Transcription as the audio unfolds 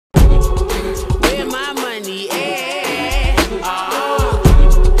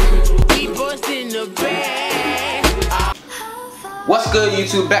What's good,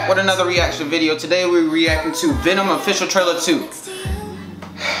 YouTube? Back with another reaction video. Today we're reacting to Venom official trailer 2.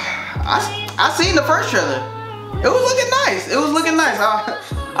 I seen the first trailer. It was looking nice. It was looking nice.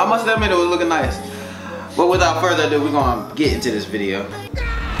 I must admit it was looking nice. But without further ado, we're gonna get into this video.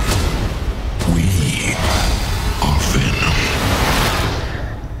 We are Venom.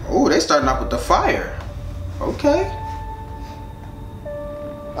 Oh, they starting off with the fire. Okay.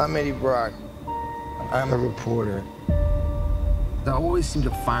 I'm Eddie Brock. I'm a reporter. I always seem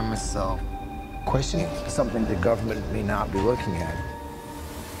to find myself questioning something the government may not be looking at.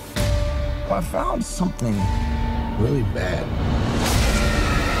 Well, I found something really bad.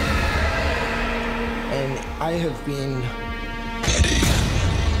 And I have been... Eddie.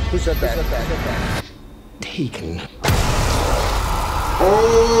 Who said that? Taken.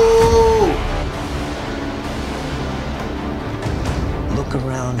 Oh! Look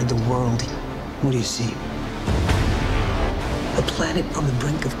around at the world. What do you see? A planet on the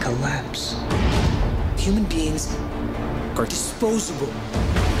brink of collapse. Human beings are disposable.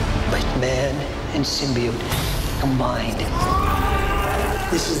 But man and symbiote combined.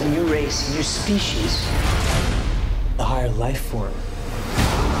 This is a new race, a new species. A higher life form.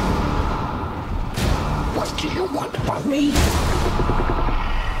 What do you want from me?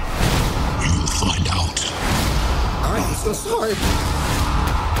 You'll find out. I'm so sorry.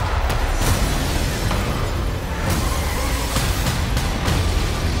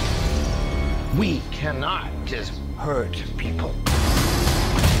 We cannot just hurt people.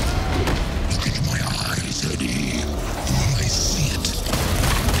 Look into my eyes, Eddie. I see it.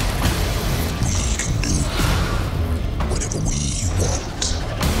 We can do whatever we want.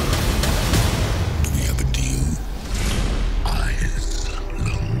 Do we have a deal? Eyes,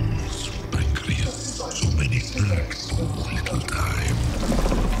 lungs, pancreas, so many things, so little time.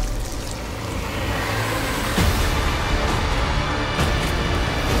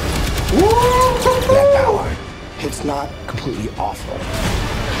 That power, it's not completely awful.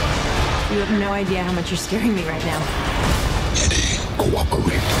 You have no idea how much you're scaring me right now. Eddie,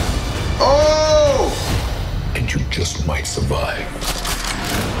 cooperate, Oh! and you just might survive.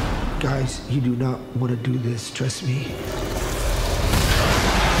 Guys, you do not want to do this, trust me.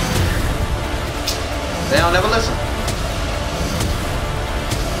 They don't never listen.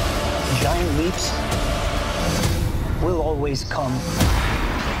 Giant leaps will always come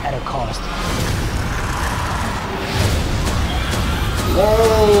at a cost.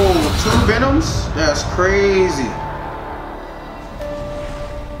 Whoa, 2 Venoms? That's crazy.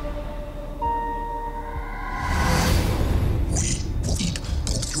 We will eat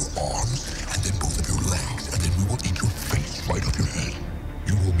both your arms and then both of your legs, and then we will eat your face right off your head.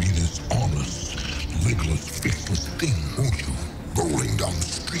 You will be this armless, legless, faceless thing, won't you? Rolling down the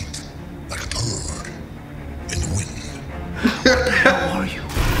street like a turd in the wind. How are you?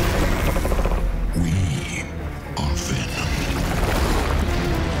 We are Venom.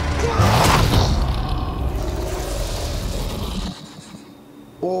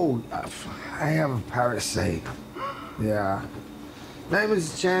 Oh, I have a power to say. Yeah. Name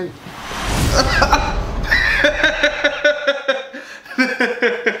is Chen.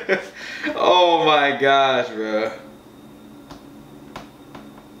 Oh my gosh, bro.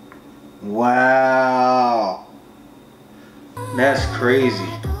 Wow. That's crazy.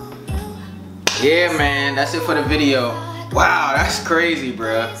 Yeah, man, that's it for the video. Wow, that's crazy,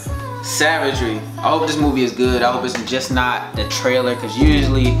 bro. Savagery. I hope this movie is good. I hope it's just not the trailer, because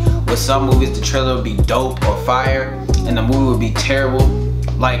usually with some movies the trailer would be dope or fire and the movie would be terrible.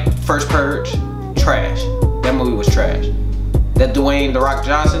 Like First Purge, trash. That movie was trash. That Dwayne "The Rock"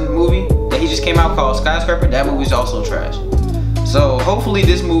 Johnson movie that he just came out called Skyscraper, that movie's also trash. So hopefully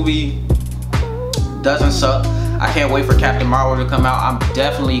this movie doesn't suck. I can't wait for Captain Marvel to come out. I'm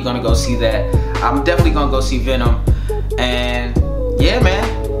definitely gonna go see that. I'm definitely gonna go see Venom. And yeah,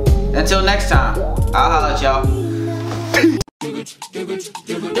 man. Until next time, I'll holla at y'all.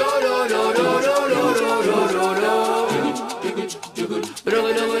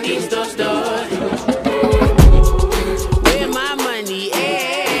 Droga, não,